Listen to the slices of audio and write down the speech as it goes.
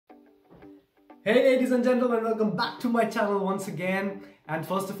Hey ladies and gentlemen, welcome back to my channel once again. And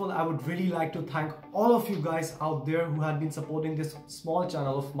first of all, I would really like to thank all of you guys out there who have been supporting this small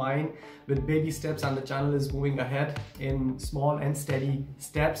channel of mine with baby steps, and the channel is moving ahead in small and steady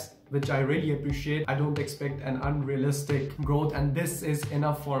steps, which I really appreciate. I don't expect an unrealistic growth, and this is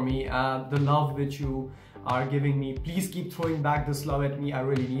enough for me. The love which you are giving me, please keep throwing back this love at me. I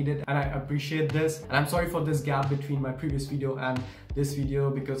really need it and I appreciate this. And I'm sorry for this gap between my previous video and this video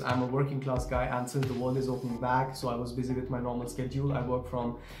because I'm a working class guy, and since the world is opening back, so I was busy with my normal schedule. I work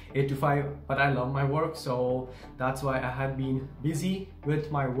from 8 to 5, but I love my work, so that's why I had been busy with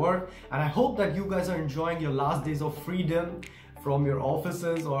my work. And I hope that you guys are enjoying your last days of freedom from your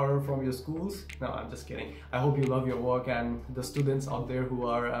offices or from your schools. No, I'm just kidding. I hope you love your work, and the students out there who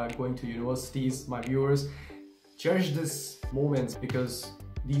are going to universities, my viewers, cherish these moments because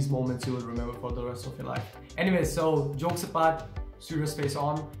these moments you will remember for the rest of your life. Anyway, so jokes apart, serious face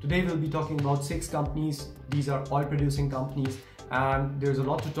on. Today we'll be talking about 6 companies. These are oil producing companies and there's a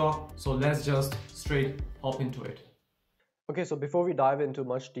lot to talk, so let's just straight hop into it. Okay, so before we dive into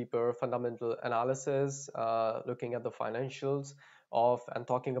much deeper fundamental analysis, looking at the financials of and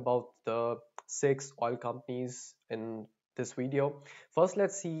talking about the 6 oil companies in this video, first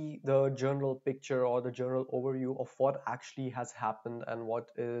let's see the general picture or the general overview of what actually has happened and what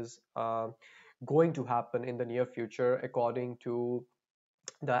is going to happen in the near future according to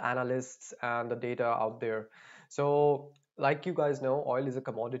the analysts and the data out there. So like you guys know, oil is a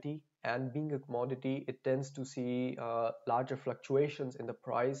commodity, and being a commodity, it tends to see larger fluctuations in the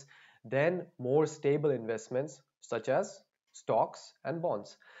price than more stable investments such as stocks and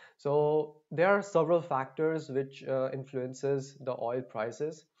bonds. So there are several factors which influences the oil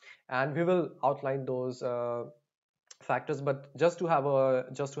prices, and we will outline those factors, but just to have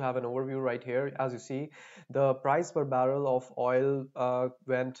an overview right here, as you see, the price per barrel of oil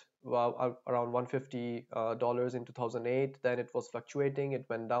went around $150 in 2008. Then it was fluctuating, it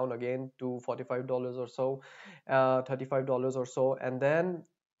went down again to $45 or so, $35 or so, and then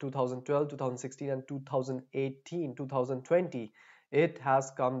 2012, 2016, and 2018, 2020, it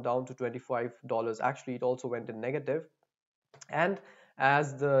has come down to $25. Actually, it also went in negative. And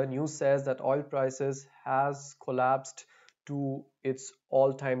as the news says, that oil prices has collapsed to its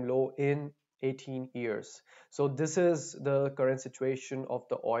all-time low in 18 years. So this is the current situation of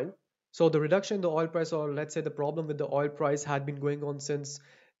the oil. So the reduction in the oil price, or let's say the problem with the oil price, had been going on since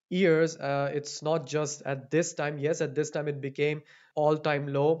years. It's not just at this time. Yes, at this time it became all-time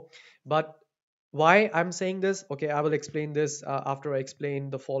low, but why I'm saying this? Okay, I will explain this after I explain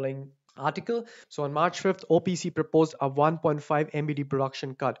the following article. So on March 5th, OPC proposed a 1.5 MBD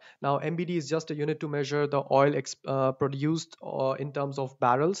production cut. Now MBD is just a unit to measure the oil produced in terms of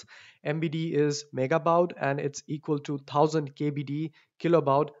barrels. MBD is megabaud, and it's equal to 1000 kbd,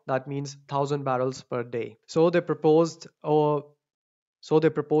 kilobaud, that means 1000 barrels per day. So they proposed a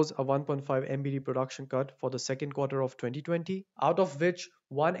 1.5 MBD production cut for the second quarter of 2020, out of which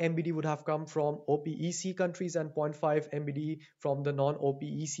 1 MBD would have come from OPEC countries and 0.5 MBD from the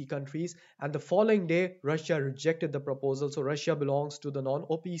non-OPEC countries. And the following day, Russia rejected the proposal. So Russia belongs to the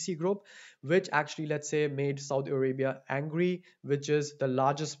non-OPEC group, which actually, let's say, made Saudi Arabia angry, which is the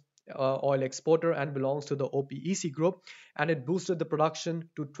largest oil exporter and belongs to the OPEC group, and it boosted the production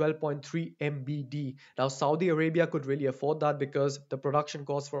to 12.3 MBD. Now Saudi Arabia could really afford that because the production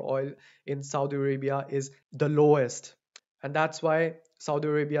cost for oil in Saudi Arabia is the lowest, and that's why Saudi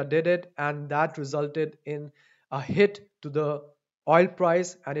Arabia did it, and that resulted in a hit to the oil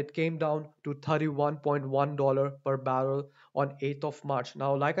price, and it came down to $31.1 per barrel on 8th of March.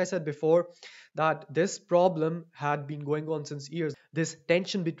 Now, like I said before, that this problem had been going on since years. This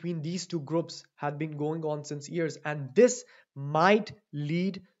tension between these two groups had been going on since years, and this might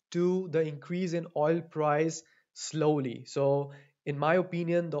lead to the increase in oil price slowly. So in my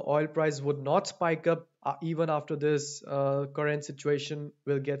opinion, the oil price would not spike up even after this current situation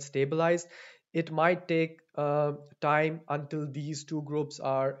will get stabilized. It might take time until these two groups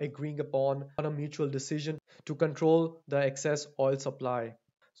are agreeing upon a mutual decision to control the excess oil supply.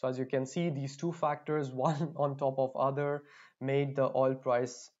 So as you can see, these two factors, one on top of other, made the oil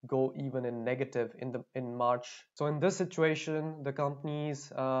price go even in negative in March. So in this situation, the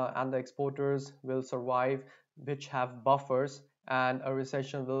companies and the exporters will survive, which have buffers, and a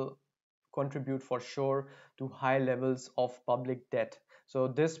recession will contribute for sure to high levels of public debt. So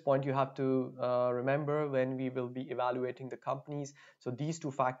this point you have to remember when we will be evaluating the companies. So these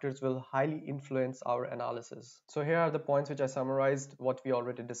two factors will highly influence our analysis. So here are the points which I summarized what we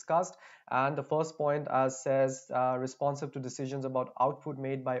already discussed. And the first point, as says, responsive to decisions about output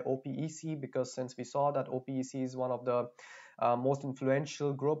made by OPEC, because since we saw that OPEC is one of the most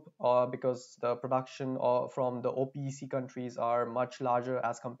influential group because the production from the OPEC countries are much larger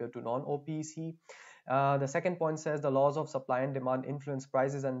as compared to non-OPEC. The second point says the laws of supply and demand influence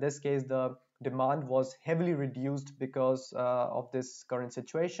prices. In this case, the demand was heavily reduced because of this current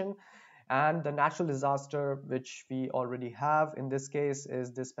situation. And the natural disaster which we already have in this case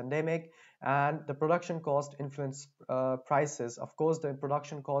is this pandemic, and the production cost influence prices. Of course, the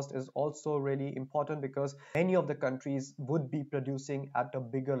production cost is also really important because many of the countries would be producing at a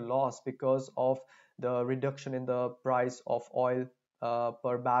bigger loss because of the reduction in the price of oil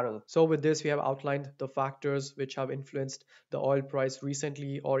per barrel. So with this, we have outlined the factors which have influenced the oil price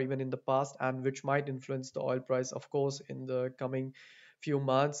recently or even in the past, and which might influence the oil price, of course, in the coming few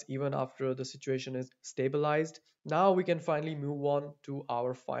months, even after the situation is stabilized. Now we can finally move on to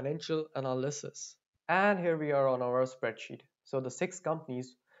our financial analysis. And here we are on our spreadsheet. So the 6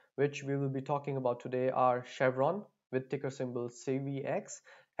 companies which we will be talking about today are Chevron with ticker symbol CVX,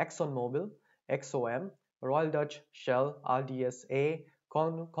 ExxonMobil, XOM, Royal Dutch Shell, RDS-A,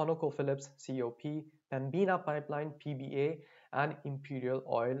 ConocoPhillips, COP, Pembina Pipeline, PBA, and Imperial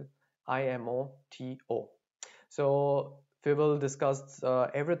Oil, IMO.TO. So we will discuss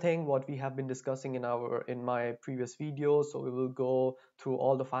everything what we have been discussing in my previous videos. So we will go through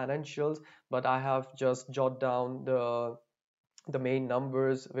all the financials, but I have just jotted down the main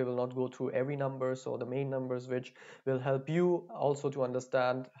numbers. We will not go through every number, so the main numbers which will help you also to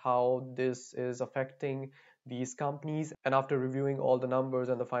understand how this is affecting these companies. And after reviewing all the numbers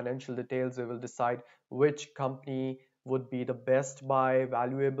and the financial details, we will decide which company would be the best buy,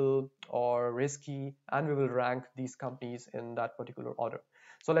 valuable or risky, and we will rank these companies in that particular order.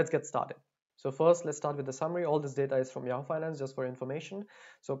 So let's get started. So first, let's start with the summary. All this data is from Yahoo Finance, just for information.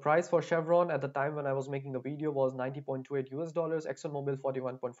 So price for Chevron at the time when I was making the video was $90.28 US, ExxonMobil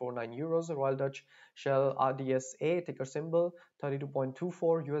 41.49 euros, Royal Dutch Shell RDS-A ticker symbol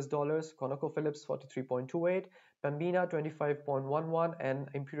 32.24 US dollars, ConocoPhillips 43.28, Pembina 25.11, and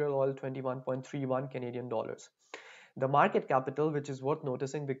Imperial Oil 21.31 Canadian dollars. The market capital, which is worth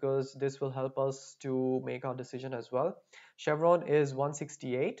noticing because this will help us to make our decision as well. Chevron is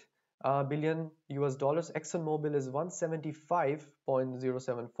 168 billion US dollars, ExxonMobil is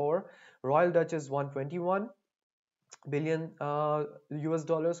 175.074, Royal Dutch is 121 billion US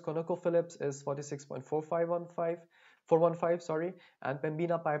dollars, ConocoPhillips is 46.415, sorry, and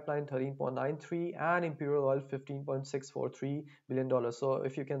Pembina Pipeline 13.93, and Imperial Oil 15.643 billion dollars. So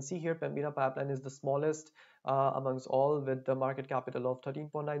if you can see here, Pembina Pipeline is the smallest amongst all with the market capital of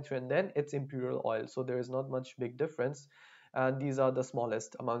 13.93, and then it's Imperial Oil. So there is not much big difference, and these are the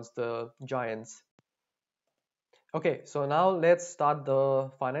smallest amongst the giants. Okay, so now let's start the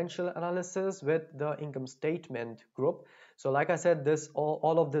financial analysis with the income statement group. So like I said,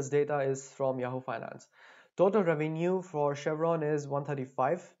 all of this data is from Yahoo Finance. Total revenue for Chevron is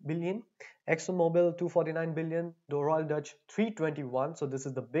 135 billion, ExxonMobil 249 billion, Royal Dutch 321, so this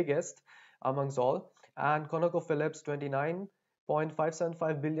is the biggest amongst all, and ConocoPhillips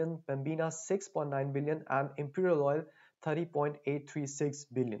 29.575 billion, Pembina 6.9 billion, and Imperial Oil 30.836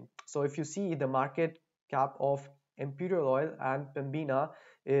 billion. So if you see the market cap of Imperial Oil and Pembina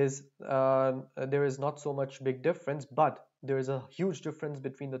is there is not so much big difference, but there is a huge difference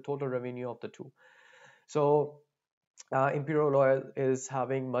between the total revenue of the two. So Imperial Oil is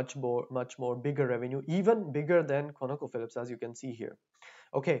having much more bigger revenue, even bigger than ConocoPhillips, as you can see here.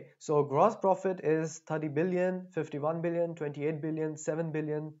 Okay, so gross profit is 30 billion, 51 billion, 28 billion, 7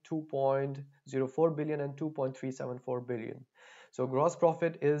 billion, 2.04 billion, and 2.374 billion. So gross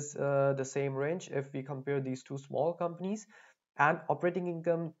profit is the same range if we compare these two small companies. And operating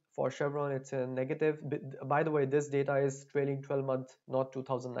income for Chevron, it's a negative. By the way, this data is trailing 12 months, not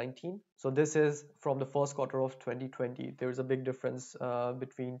 2019. So this is from the first quarter of 2020. There is a big difference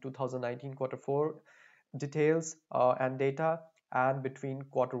between 2019 quarter 4 details and data and between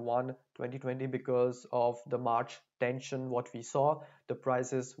quarter 1 2020 because of the March tension. What we saw, the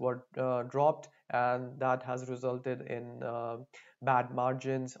prices were dropped, and that has resulted in bad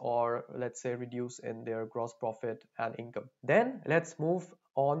margins, or let's say reduce in their gross profit and income. Then let's move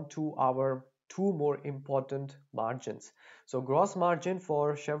on to our two more important margins. So gross margin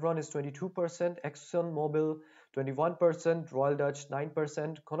for Chevron is 22%, ExxonMobil 21%, Royal Dutch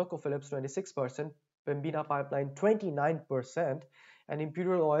 9%, ConocoPhillips 26%, Pembina Pipeline 29%, and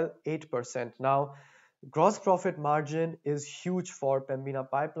Imperial Oil 8%. Now, gross profit margin is huge for Pembina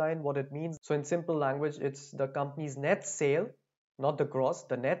Pipeline. What it means, so in simple language, it's the company's net sale, not the gross,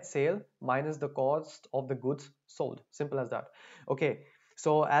 the net sale minus the cost of the goods sold. Simple as that. Okay,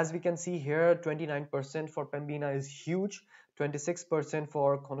 so as we can see here, 29% for Pembina is huge. 26%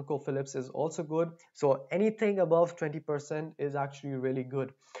 for ConocoPhillips is also good. So anything above 20% is actually really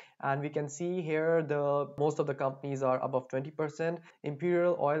good. And we can see here the most of the companies are above 20%.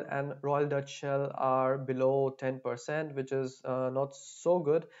 Imperial Oil and Royal Dutch Shell are below 10%, which is not so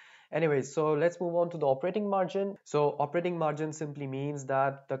good. Anyway, so let's move on to the operating margin. So operating margin simply means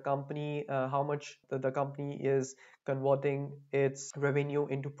that the company, how much the company is converting its revenue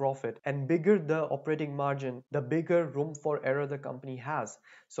into profit. And bigger the operating margin, the bigger room for error the company has.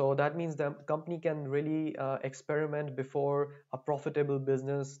 So that means the company can really experiment before a profitable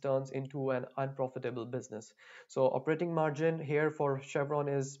business turns into an unprofitable business. So operating margin here for Chevron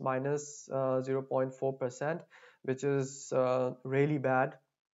is minus 0.4%, which is really bad,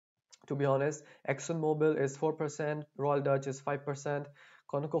 to be honest. ExxonMobil is 4%, Royal Dutch is 5%,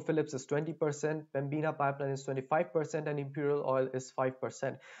 ConocoPhillips is 20%, Pembina Pipeline is 25%, and Imperial Oil is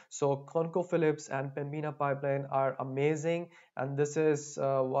 5%. So ConocoPhillips and Pembina Pipeline are amazing, and this is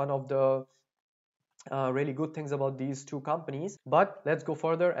one of the really good things about these two companies. But let's go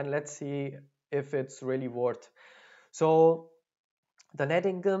further and let's see if it's really worth. So the net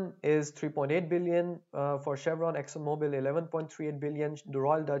income is 3.8 billion for Chevron, ExxonMobil 11.38 billion, the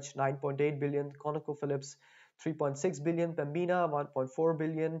Royal Dutch 9.8 billion, ConocoPhillips 3.6 billion, Pembina 1.4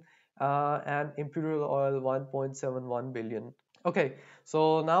 billion, and Imperial Oil 1.71 billion. Okay,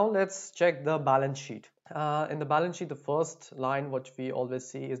 so now let's check the balance sheet. In the balance sheet, the first line what we always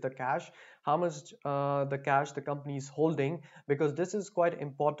see is the cash. How much the cash the company is holding, because this is quite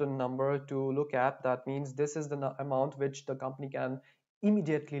important number to look at. That means this is the amount which the company can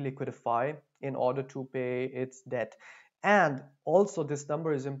immediately liquidify in order to pay its debt. And also this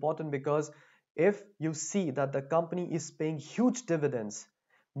number is important because if you see that the company is paying huge dividends,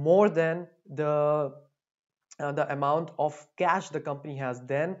 more than the amount of cash the company has,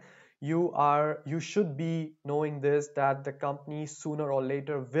 then you should be knowing this, that the company sooner or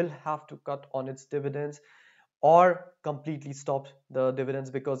later will have to cut on its dividends or completely stop the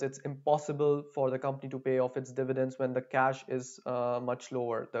dividends, because it's impossible for the company to pay off its dividends when the cash is much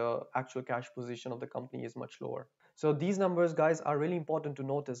lower. The actual cash position of the company is much lower. So these numbers, guys, are really important to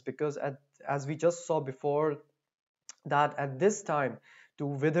notice, because as we just saw before, that at this time, to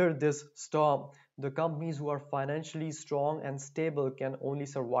weather this storm, the companies who are financially strong and stable can only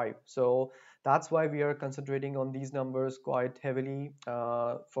survive. So that's why we are concentrating on these numbers quite heavily,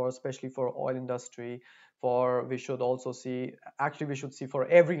 for especially for oil industry. For we should also see, actually we should see for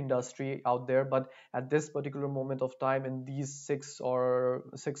every industry out there, but at this particular moment of time, in these 6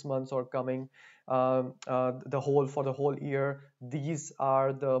 months or coming, for the whole year, these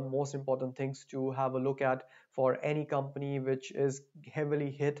are the most important things to have a look at for any company which is heavily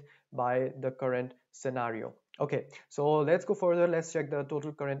hit by the current scenario. Okay, so let's go further. Let's check the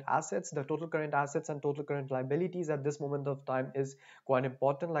total current assets. The total current assets and total current liabilities at this moment of time is quite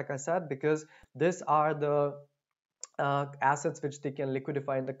important, like I said, because these are the assets which they can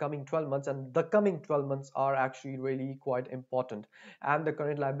liquidify in the coming 12 months, and the coming 12 months are actually really quite important. And the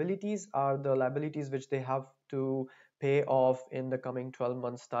current liabilities are the liabilities which they have to pay off in the coming 12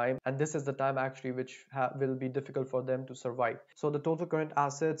 months time, and this is the time actually which will be difficult for them to survive. So the total current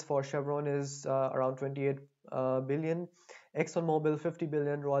assets for Chevron is around 28 billion, ExxonMobil 50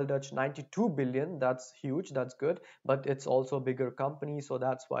 billion, Royal Dutch 92 billion. That's huge, that's good, but it's also a bigger company, so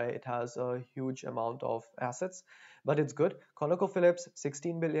that's why it has a huge amount of assets, but it's good. ConocoPhillips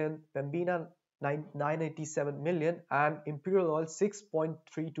 16 billion, Pembina 987 million, and Imperial Oil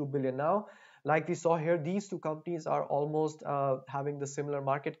 6.32 billion. Now, like we saw here, these two companies are almost having the similar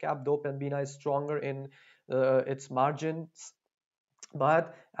market cap, though Pembina is stronger in its margins.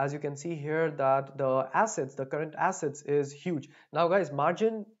 But as you can see here, that the current assets is huge. Now guys,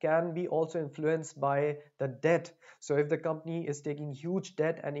 margin can be also influenced by the debt. So if the company is taking huge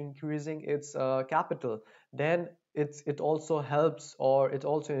debt and increasing its capital, then it also helps, or it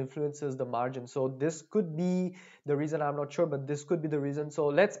also influences the margin. So this could be the reason, I'm not sure, but this could be the reason. So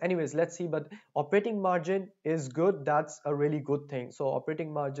let's see. But operating margin is good, that's a really good thing. So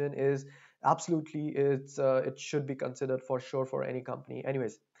operating margin is absolutely, it should be considered for sure for any company.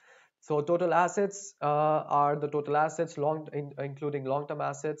 Anyways, so total assets are the total assets including long-term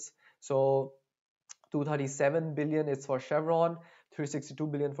assets. So 237 billion is for Chevron, 362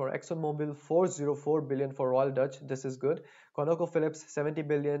 billion for ExxonMobil, 404 billion for Royal Dutch. This is good. ConocoPhillips 70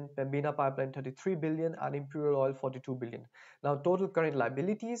 billion, Pembina Pipeline 33 billion, and Imperial Oil 42 billion. Now total current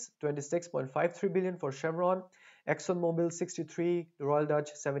liabilities 26.53 billion for Chevron, ExxonMobil 63, Royal Dutch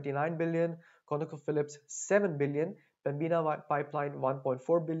 79 billion, ConocoPhillips 7 billion, Pembina Pipeline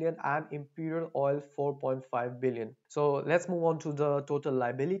 1.4 billion, and Imperial Oil 4.5 billion. So let's move on to the total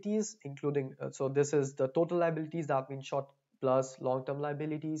liabilities, including so this is the total liabilities, that means plus long-term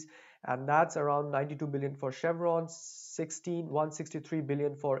liabilities, and that's around 92 billion for Chevron, 163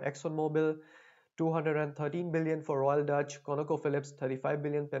 billion for ExxonMobil, 213 billion for Royal Dutch, ConocoPhillips 35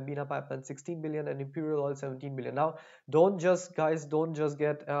 billion, Pembina Pipeline 16 billion, and Imperial Oil 17 billion. Now, don't just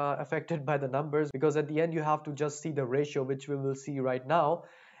get affected by the numbers, because at the end you have to just see the ratio, which we will see right now.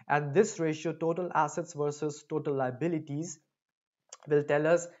 And this ratio, total assets versus total liabilities, will tell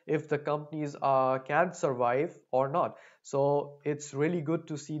us if the companies can survive or not. So it's really good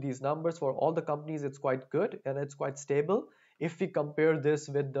to see these numbers for all the companies. It's quite good and it's quite stable. If we compare this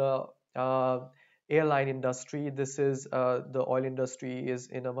with the airline industry, this is the oil industry is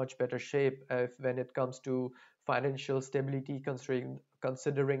in a much better shape when it comes to financial stability,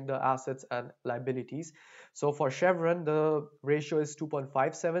 considering the assets and liabilities. So for Chevron, the ratio is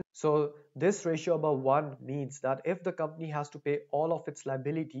 2.57. So this ratio above 1 means that if the company has to pay all of its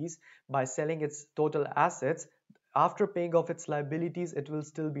liabilities by selling its total assets, after paying off its liabilities, it will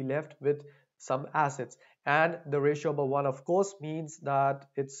still be left with some assets. And the ratio above 1, of course, means that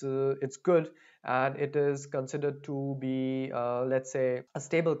it's good and it is considered to be let's say a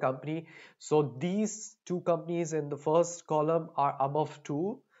stable company. So these two companies in the first column are above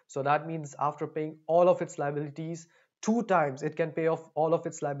 2. So that means after paying all of its liabilities 2 times, it can pay off all of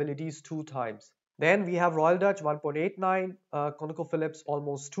its liabilities 2 times. Then we have Royal Dutch 1.89, ConocoPhillips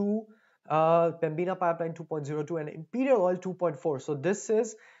almost 2, Pembina Pipeline 2.02, and Imperial Oil 2.4. So this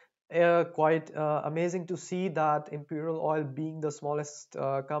is quite amazing to see that Imperial Oil, being the smallest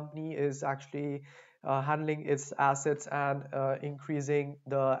company, is actually handling its assets and increasing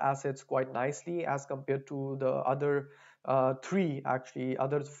the assets quite nicely as compared to the other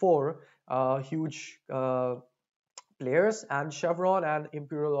other four huge players. And Chevron and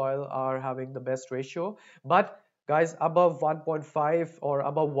Imperial Oil are having the best ratio. But guys, above 1.5 or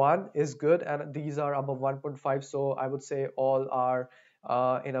above 1 is good, and these are above 1.5. So I would say all are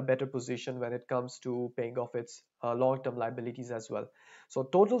in a better position when it comes to paying off its long-term liabilities as well. So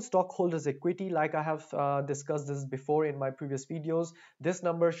total stockholders equity, like I have discussed this before in my previous videos, this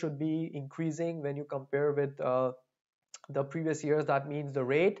number should be increasing when you compare with the previous years. That means the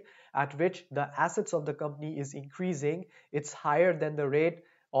rate at which the assets of the company is increasing, it's higher than the rate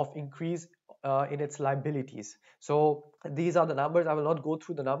of increase in its liabilities. So these are the numbers. I will not go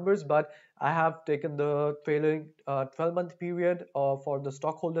through the numbers, but I have taken the trailing 12-month period for the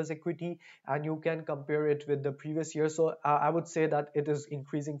stockholders equity, and you can compare it with the previous year. So I would say that it is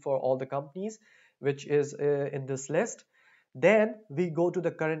increasing for all the companies which is in this list. Then we go to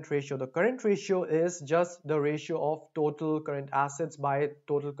the current ratio. The current ratio is just the ratio of total current assets by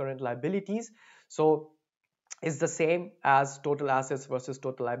total current liabilities. So it's the same as total assets versus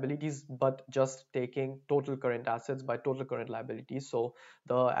total liabilities, but just taking total current assets by total current liabilities. So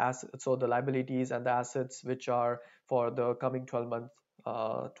the liabilities and the assets which are for the coming 12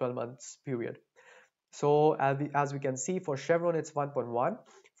 months period. So as we can see, for Chevron it's 1.1,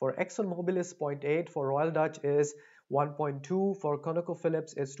 for ExxonMobil is 0.8, for Royal Dutch is 1.2, for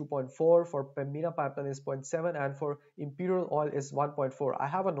ConocoPhillips is 2.4, for Pembina Pipeline is 0.7, and for Imperial Oil is 1.4. I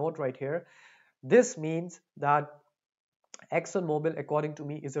have a note right here. This means that ExxonMobil, according to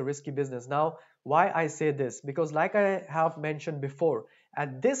me, is a risky business. Now, why I say this? Because like I have mentioned before,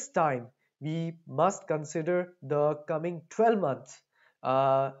 at this time, we must consider the coming 12 months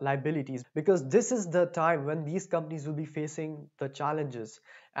liabilities, because this is the time when these companies will be facing the challenges,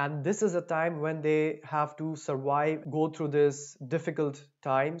 and this is a time when they have to survive, go through this difficult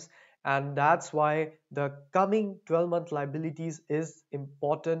times. And that's why the coming 12-month liabilities is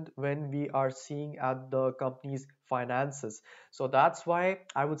important when we are seeing at the company's finances. So that's why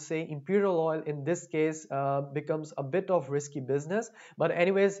I would say Imperial Oil in this case becomes a bit of risky business. But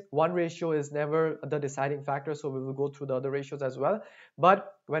anyways, one ratio is never the deciding factor, so we will go through the other ratios as well.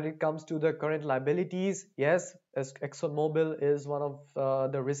 But when it comes to the current liabilities, yes, ExxonMobil is one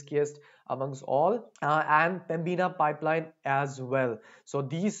of the riskiest amongst all, and Pembina Pipeline as well. So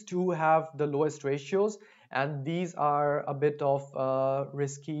these two have the lowest ratios, and these are a bit of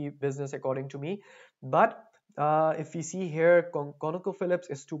risky business according to me. But if we see here,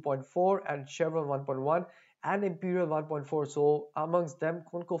 ConocoPhillips is 2.4 and Chevron 1.1 and Imperial 1.4. So amongst them,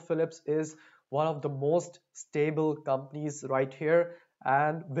 ConocoPhillips is one of the most stable companies right here,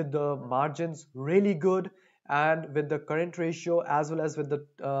 and with the margins really good, and with the current ratio as well as with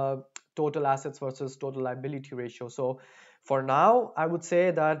the total assets versus total liability ratio. So for now, I would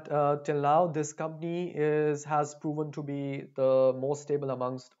say that till now this company has proven to be the most stable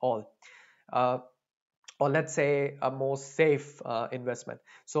amongst all. or let's say a more safe investment.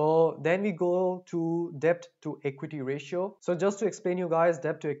 So then we go to debt to equity ratio. So just to explain you guys,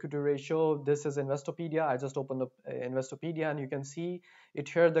 debt to equity ratio, this is Investopedia. I just opened up Investopedia and you can see it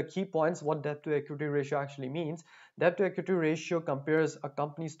here, the key points, what debt to equity ratio actually means. Debt to equity ratio compares a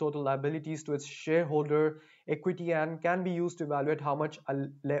company's total liabilities to its shareholder equity and can be used to evaluate how much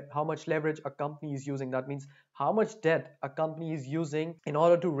leverage a company is using. That means how much debt a company is using in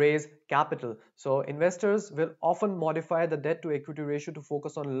order to raise capital. So investors will often modify the debt to equity ratio to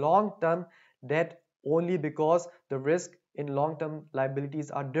focus on long-term debt only because the risk in long-term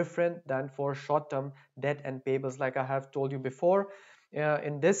liabilities are different than for short-term debt and payables, like I have told you before.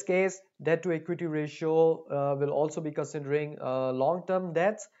 In this case, debt to equity ratio will also be considering long-term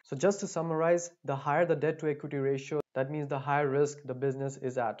debts. So just to summarize, the higher the debt to equity ratio, that means the higher risk the business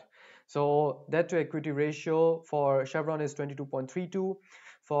is at. So debt to equity ratio for Chevron is 22.32,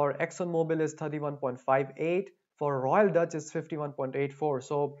 for ExxonMobil is 31.58, for Royal Dutch is 51.84.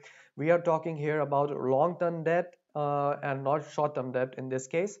 So we are talking here about long-term debt and not short-term debt in this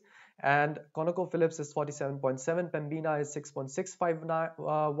case. And ConocoPhillips is 47.7, Pembina is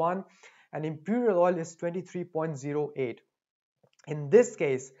 6.651, and Imperial Oil is 23.08. In this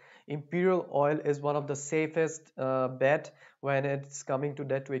case, Imperial Oil is one of the safest bet when it's coming to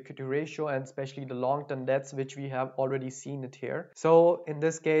debt to equity ratio, and especially the long-term debts, which we have already seen it here. So in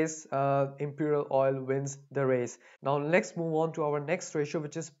this case, Imperial Oil wins the race. Now let's move on to our next ratio,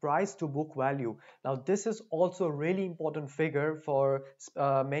 which is price to book value. Now this is also a really important figure for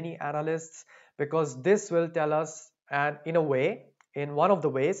many analysts, because this will tell us, and in a way, in one of the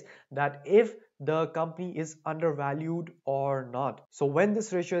ways, that if the company is undervalued or not. So when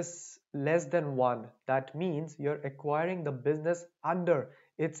this ratio is less than 1, that means you're acquiring the business under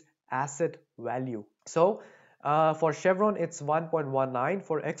its asset value. So for Chevron it's 1.19,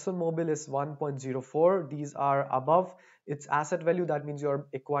 for ExxonMobil is 1.04. These are above its asset value. That means you're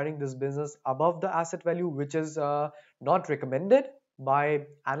acquiring this business above the asset value, which is not recommended by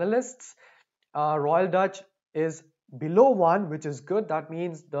analysts. Royal Dutch is below 1, which is good. That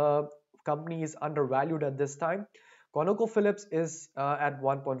means the company is undervalued at this time. ConocoPhillips is at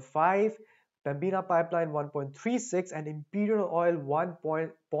 1.5, Pembina Pipeline 1.36, and Imperial Oil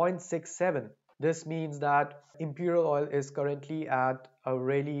 1.67. This means that Imperial Oil is currently at a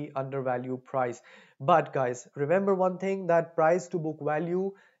really undervalued price. But guys, remember one thing, that price to book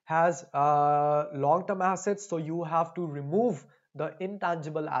value has long-term assets, so you have to remove the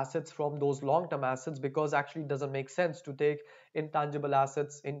intangible assets from those long-term assets, because actually it doesn't make sense to take intangible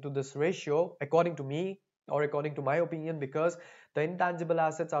assets into this ratio, according to me, or according to my opinion, because the intangible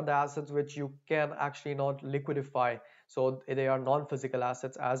assets are the assets which you can actually not liquidify. So they are non-physical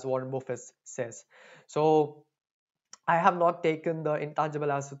assets, as Warren Buffett says. So I have not taken the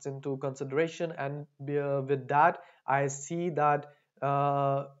intangible assets into consideration, and with that I see that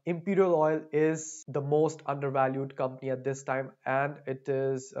Imperial Oil is the most undervalued company at this time, and it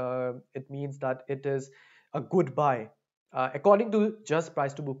means that it is a good buy according to just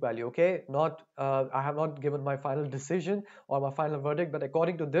price to book value. Okay, not I have not given my final decision or my final verdict, but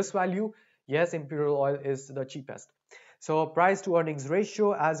according to this value, yes, Imperial Oil is the cheapest. So price to earnings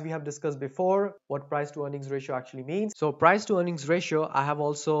ratio, as we have discussed before, what price to earnings ratio actually means. So price to earnings ratio, I have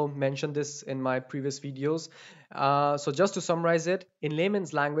also mentioned this in my previous videos. So just to summarize it, in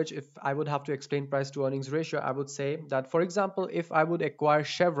layman's language, if I would have to explain price to earnings ratio, I would say that, for example, if I would acquire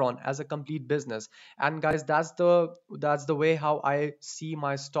Chevron as a complete business, and guys, that's the way how I see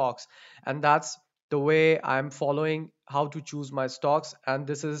my stocks, and that's the way I'm following how to choose my stocks, and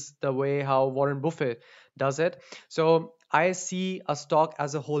this is the way how Warren Buffett does it. So I see a stock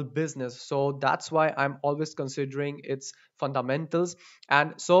as a whole business, so that's why I'm always considering its fundamentals.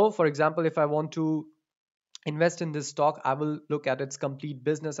 And so, for example, if I want to invest in this stock, I will look at its complete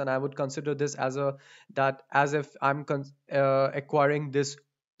business, and I would consider this as if I'm acquiring this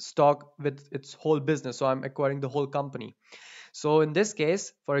stock with its whole business, so I'm acquiring the whole company. So in this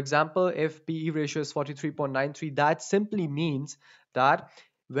case, for example, if PE ratio is 43.93, that simply means that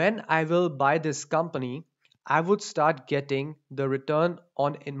when I will buy this company, I would start getting the return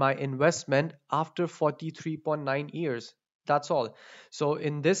on in my investment after 43.9 years. That's all. So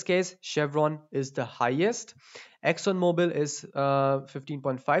in this case, Chevron is the highest. ExxonMobil is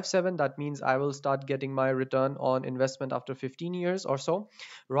 15.57. That means I will start getting my return on investment after 15 years or so.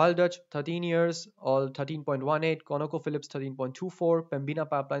 Royal Dutch 13 years, all 13.18. ConocoPhillips 13.24. Pembina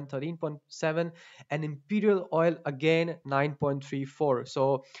Pipeline 13.7, and Imperial Oil again 9.34.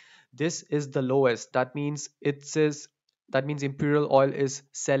 So this is the lowest. That means Imperial Oil is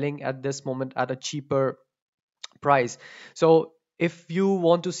selling at this moment at a cheaper price. So If you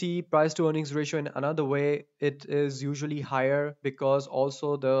want to see price to earnings ratio in another way, it is usually higher because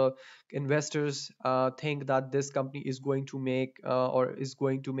also the investors think that this company is going to make or is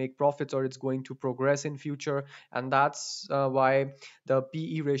going to make profits, or it's going to progress in future, and that's why the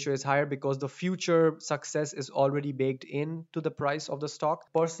PE ratio is higher, because the future success is already baked into the price of the stock.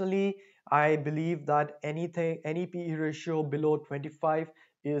 Personally, I believe that any PE ratio below 25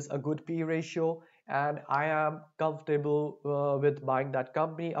 is a good PE ratio, and I am comfortable with buying that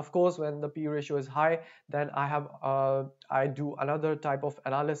company. Of course, when the P ratio is high, then I do another type of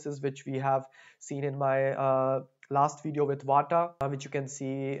analysis which we have seen in my last video with Vata, which you can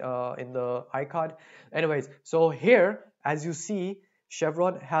see in the iCard. Anyways, so here, as you see,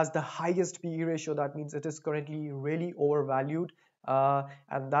 Chevron has the highest PE ratio. That means it is currently really overvalued.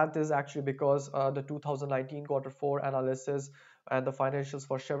 And that is actually because the 2019 quarter 4 analysis and the financials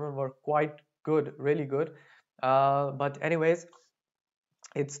for Chevron were quite good, really good. But anyways,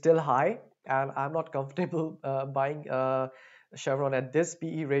 it's still high, and I'm not comfortable buying Chevron at this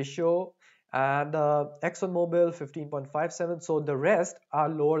PE ratio. And ExxonMobil 15.57. So the rest are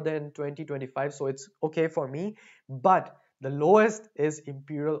lower than 2025. So it's okay for me. But the lowest is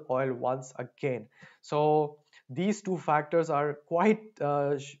Imperial Oil once again. So these two factors are quite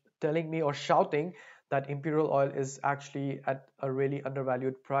telling me or shouting that Imperial Oil is actually at a really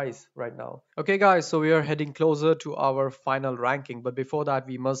undervalued price right now. Okay guys, so we are heading closer to our final ranking, but before that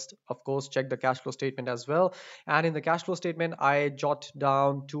we must of course check the cash flow statement as well. And in the cash flow statement, I jot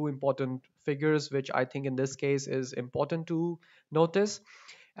down two important figures which I think in this case is important to notice.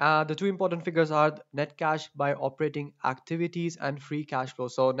 The two important figures are net cash by operating activities and free cash flow.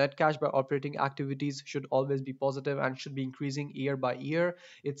 So net cash by operating activities should always be positive and should be increasing year by year.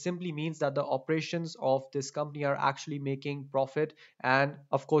 It simply means that the operations of this company are actually making profit, and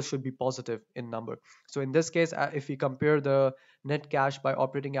of course should be positive in number. So in this case, if we compare the net cash by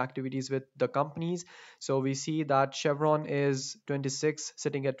operating activities with the companies, so we see that Chevron is 26,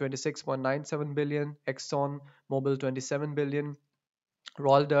 sitting at 26.97 billion, Exxon Mobil 27 billion,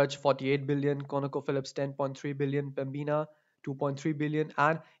 Royal Dutch 48 billion, ConocoPhillips 10.3 billion, Pembina 2.3 billion,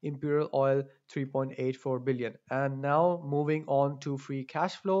 and Imperial Oil 3.84 billion. And now moving on to free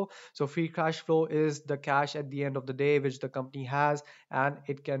cash flow. So free cash flow is the cash at the end of the day which the company has, and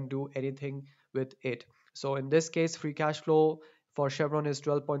it can do anything with it. So in this case, free cash flow for Chevron is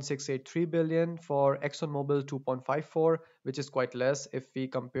 12.683 billion, for ExxonMobil 2.54, which is quite less if we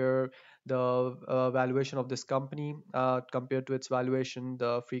compare the valuation of this company compared to its valuation.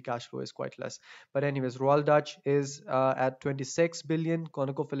 The free cash flow is quite less. But anyways, Royal Dutch is at 26 billion,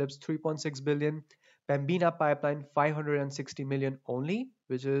 ConocoPhillips 3.6 billion, Pembina Pipeline 560 million only,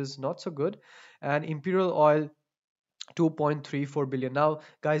 which is not so good, and Imperial Oil 2.34 billion. Now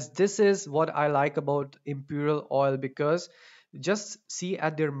guys, this is what I like about Imperial Oil, because just see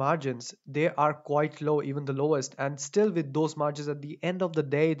at their margins, they are quite low, even the lowest, and still with those margins at the end of the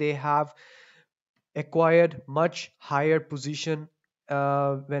day they have acquired much higher position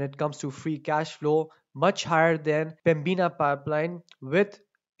when it comes to free cash flow, much higher than Pembina Pipeline with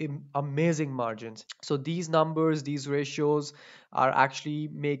amazing margins. So these numbers, these ratios are actually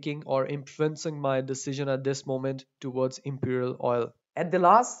making or influencing my decision at this moment towards Imperial Oil. At the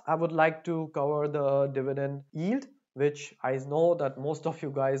last, I would like to cover the dividend yield, which I know that most of you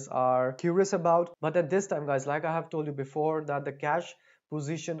guys are curious about. But at this time, guys, like I have told you before, that the cash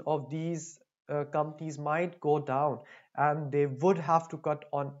position of these companies might go down, and they would have to cut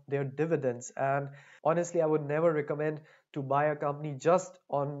on their dividends. And honestly, I would never recommend to buy a company just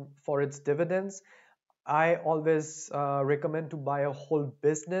on for its dividends. I always recommend to buy a whole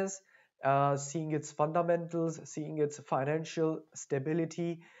business, seeing its fundamentals, seeing its financial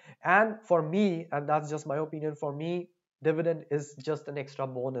stability. And for me, and that's just my opinion, for me, dividend is just an extra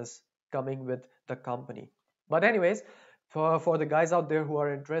bonus coming with the company. But anyways, for the guys out there who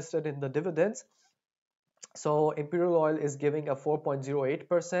are interested in the dividends, so Imperial Oil is giving a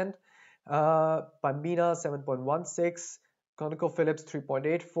 4.08%, Pembina 7.16, ConocoPhillips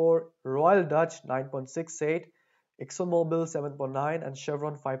 3.84, Royal Dutch 9.68, ExxonMobil 7.9, and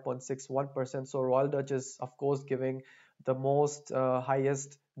Chevron 5.61%. So Royal Dutch is of course giving the most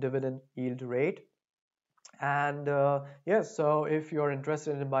highest dividend yield rate. And yes, so if you're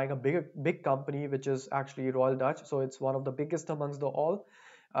interested in buying a big company, which is actually Royal Dutch, so it's one of the biggest amongst the all,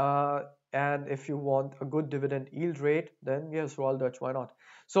 and if you want a good dividend yield rate, then yes, Royal Dutch, why not?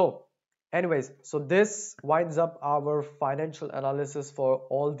 So anyways, so this winds up our financial analysis for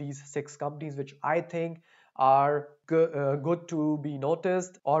all these 6 companies which I think are good to be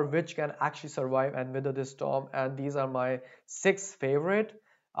noticed, or which can actually survive and weather this storm. And these are my 6 favorite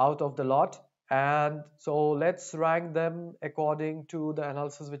out of the lot. And so let's rank them according to the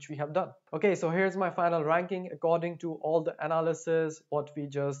analysis which we have done. Okay, so here's my final ranking according to all the analysis what we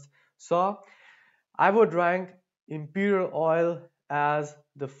just saw. I would rank Imperial Oil as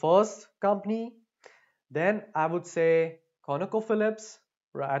the first company. Then I would say ConocoPhillips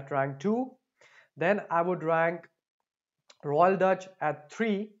at rank 2. Then I would rank Royal Dutch at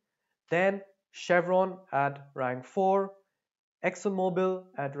 3. Then Chevron at rank 4. ExxonMobil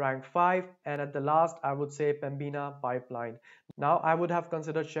at rank 5, and at the last I would say Pembina Pipeline. Now I would have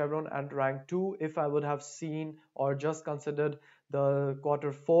considered Chevron at rank 2 if I would have seen or just considered the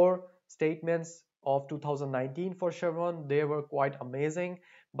Q4 statements of 2019 for Chevron. They were quite amazing,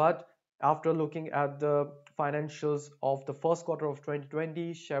 but after looking at the financials of the first quarter of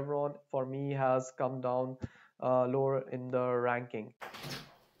 2020, Chevron for me has come down lower in the ranking.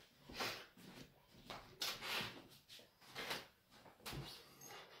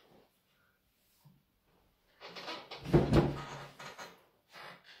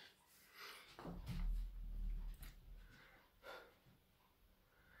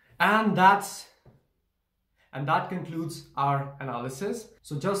 And that concludes our analysis.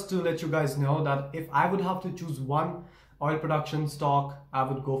 So just to let you guys know that if I would have to choose one oil production stock, I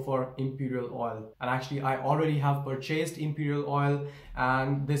would go for Imperial Oil. And actually I already have purchased Imperial Oil,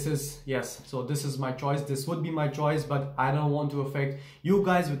 and this is, yes, so this is my choice. This would be my choice, but I don't want to affect you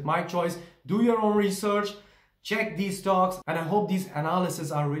guys with my choice. Do your own research. Check these stocks, and I hope these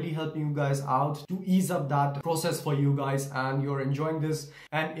analyses are really helping you guys out to ease up that process for you guys and you're enjoying this.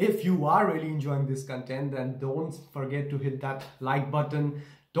 And if you are really enjoying this content, then don't forget to hit that like button.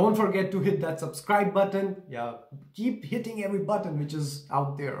 Don't forget to hit that subscribe button. Yeah, keep hitting every button which is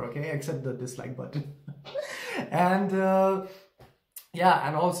out there, okay, except the dislike button. And yeah,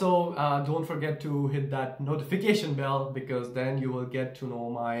 and also don't forget to hit that notification bell, because then you will get to know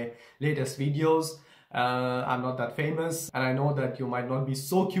my latest videos. I'm not that famous, and I know that you might not be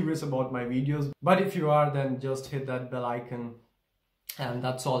so curious about my videos, but if you are, then just hit that bell icon, and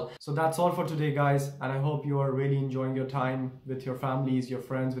that's all. So that's all for today, guys, and I hope you are really enjoying your time with your families, your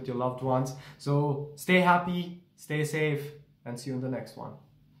friends, with your loved ones. So stay happy, stay safe, and see you in the next one.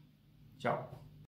 Ciao.